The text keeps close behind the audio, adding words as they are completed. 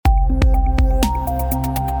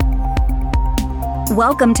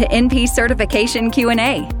Welcome to NP Certification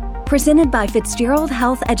Q&A, presented by Fitzgerald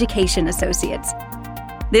Health Education Associates.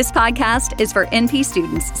 This podcast is for NP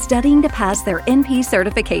students studying to pass their NP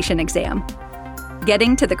certification exam.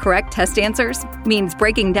 Getting to the correct test answers means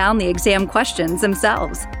breaking down the exam questions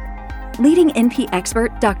themselves. Leading NP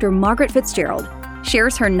expert Dr. Margaret Fitzgerald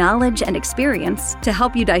shares her knowledge and experience to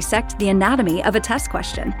help you dissect the anatomy of a test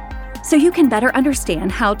question, so you can better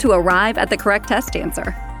understand how to arrive at the correct test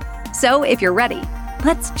answer. So if you're ready,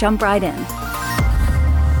 let's jump right in.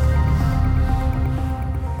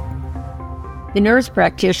 The nurse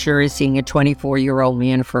practitioner is seeing a 24-year-old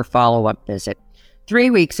man for a follow-up visit. 3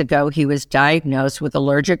 weeks ago, he was diagnosed with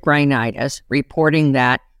allergic rhinitis, reporting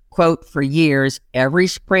that, quote, "For years, every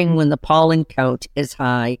spring when the pollen count is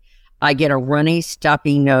high, I get a runny,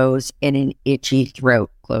 stuffy nose and an itchy throat,"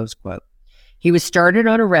 close quote. He was started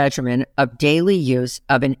on a regimen of daily use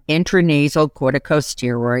of an intranasal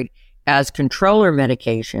corticosteroid as controller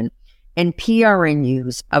medication and PRN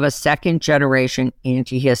use of a second-generation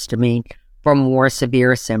antihistamine for more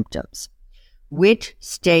severe symptoms. Which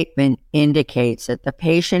statement indicates that the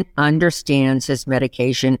patient understands his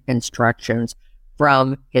medication instructions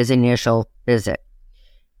from his initial visit?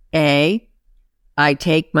 A, I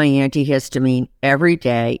take my antihistamine every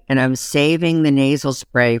day and I'm saving the nasal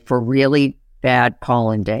spray for really bad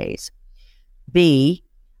pollen days. B,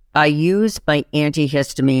 I use my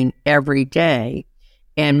antihistamine every day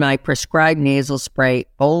and my prescribed nasal spray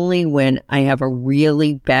only when I have a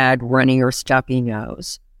really bad runny or stuffy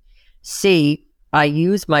nose. C, I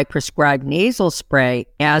use my prescribed nasal spray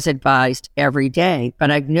as advised every day,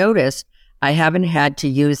 but I've noticed I haven't had to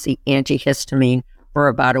use the antihistamine for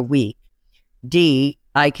about a week. D,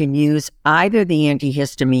 I can use either the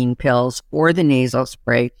antihistamine pills or the nasal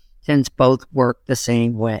spray since both work the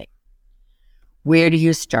same way. Where do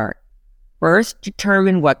you start? First,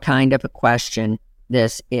 determine what kind of a question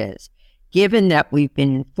this is. Given that we've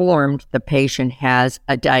been informed the patient has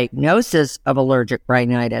a diagnosis of allergic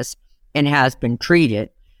rhinitis and has been treated,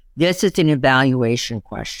 this is an evaluation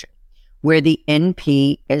question where the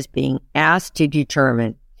NP is being asked to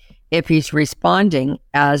determine if he's responding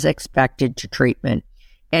as expected to treatment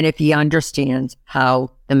and if he understands how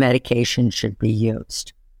the medication should be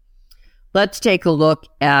used. Let's take a look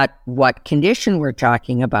at what condition we're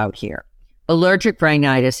talking about here. Allergic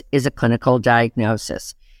rhinitis is a clinical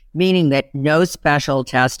diagnosis, meaning that no special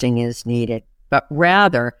testing is needed, but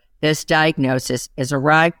rather this diagnosis is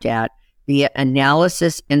arrived at via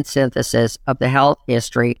analysis and synthesis of the health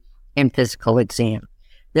history and physical exam.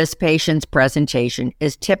 This patient's presentation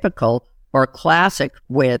is typical or classic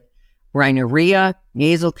with rhinorrhea,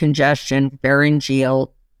 nasal congestion,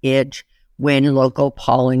 pharyngeal itch when local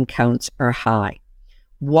pollen counts are high.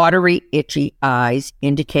 Watery, itchy eyes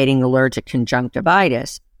indicating allergic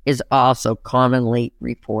conjunctivitis is also commonly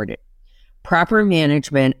reported. Proper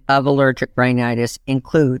management of allergic rhinitis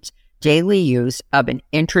includes daily use of an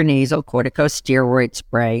intranasal corticosteroid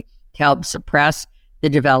spray to help suppress the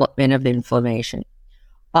development of inflammation.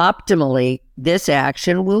 Optimally, this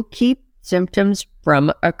action will keep symptoms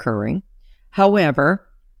from occurring. However,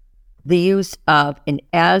 the use of an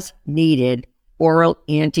as-needed oral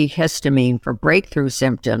antihistamine for breakthrough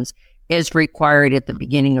symptoms is required at the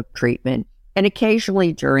beginning of treatment and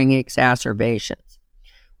occasionally during exacerbations.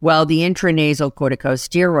 While the intranasal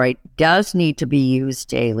corticosteroid does need to be used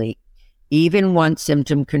daily, even once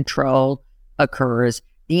symptom control occurs,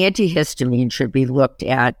 the antihistamine should be looked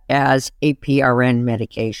at as a PRN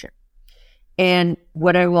medication. And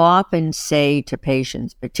what I will often say to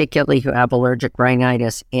patients, particularly who have allergic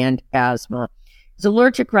rhinitis and asthma, is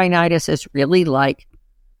allergic rhinitis is really like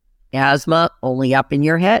asthma, only up in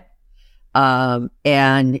your head.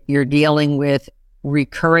 And you're dealing with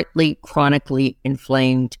recurrently, chronically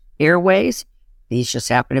inflamed airways. These just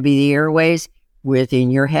happen to be the airways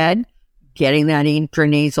within your head. Getting that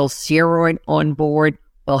intranasal steroid on board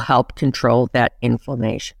will help control that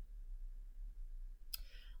inflammation.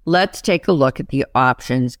 Let's take a look at the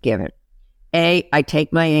options given. A, I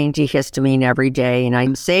take my antihistamine every day and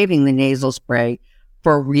I'm saving the nasal spray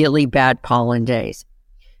for really bad pollen days.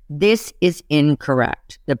 This is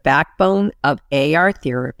incorrect. The backbone of AR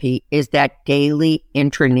therapy is that daily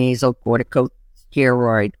intranasal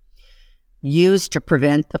corticosteroid used to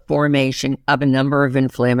prevent the formation of a number of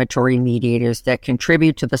inflammatory mediators that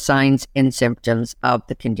contribute to the signs and symptoms of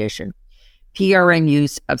the condition. PRN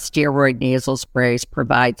use of steroid nasal sprays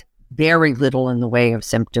provides very little in the way of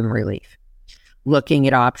symptom relief. Looking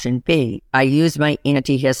at option B, I use my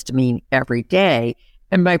antihistamine every day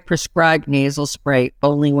and my prescribed nasal spray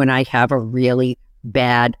only when I have a really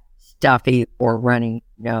bad, stuffy, or running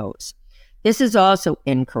nose. This is also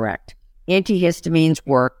incorrect. Antihistamines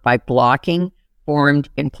work by blocking formed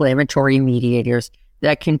inflammatory mediators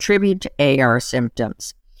that contribute to AR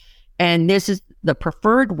symptoms. And this is the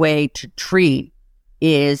preferred way to treat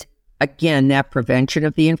is, again, that prevention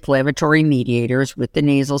of the inflammatory mediators with the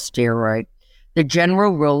nasal steroid. The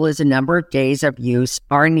general rule is a number of days of use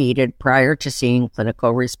are needed prior to seeing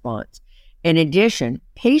clinical response. In addition,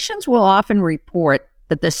 patients will often report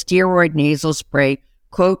that the steroid nasal spray,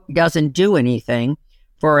 quote, doesn't do anything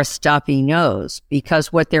for a stuffy nose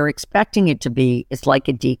because what they're expecting it to be is like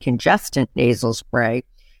a decongestant nasal spray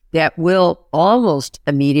that will almost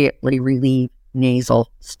immediately relieve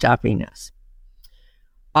nasal stuffiness.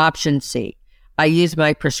 Option C. I use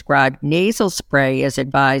my prescribed nasal spray as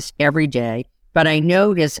advised every day, but I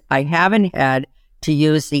notice I haven't had to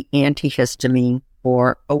use the antihistamine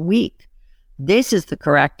for a week. This is the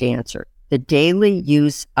correct answer. The daily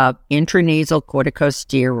use of intranasal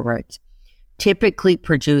corticosteroids typically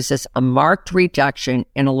produces a marked reduction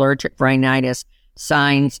in allergic rhinitis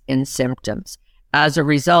signs and symptoms. As a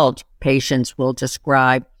result, patients will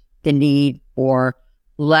describe the need for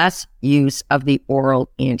less use of the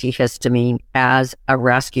oral antihistamine as a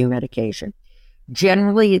rescue medication.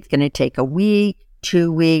 Generally, it's going to take a week,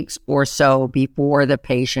 2 weeks or so before the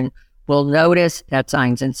patient will notice that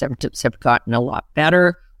signs and symptoms have gotten a lot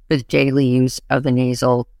better with daily use of the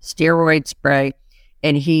nasal steroid spray.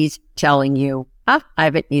 And he's telling you, I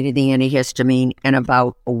haven't needed the antihistamine in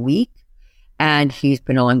about a week. And he's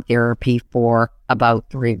been on therapy for about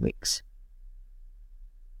 3 weeks.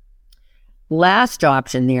 Last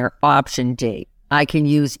option there, option D. I can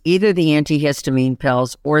use either the antihistamine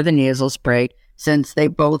pills or the nasal spray since they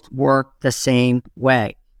both work the same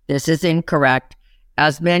way. This is incorrect.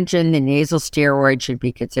 As mentioned, the nasal steroid should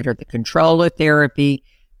be considered the control of therapy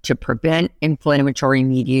to prevent inflammatory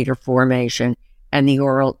mediator formation and the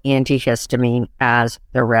oral antihistamine as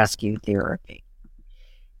the rescue therapy.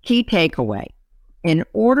 Key takeaway. In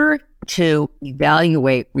order to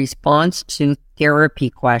evaluate response to therapy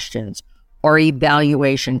questions or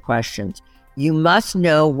evaluation questions, you must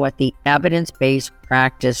know what the evidence-based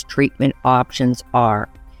practice treatment options are,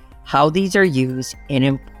 how these are used, and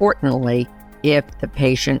importantly, if the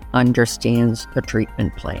patient understands the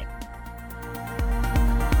treatment plan.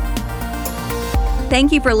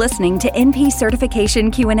 Thank you for listening to NP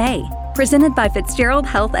Certification Q&A, presented by Fitzgerald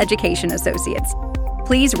Health Education Associates.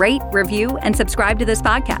 Please rate, review, and subscribe to this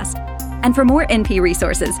podcast. And for more NP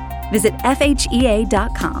resources, visit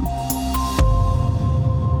FHEA.com.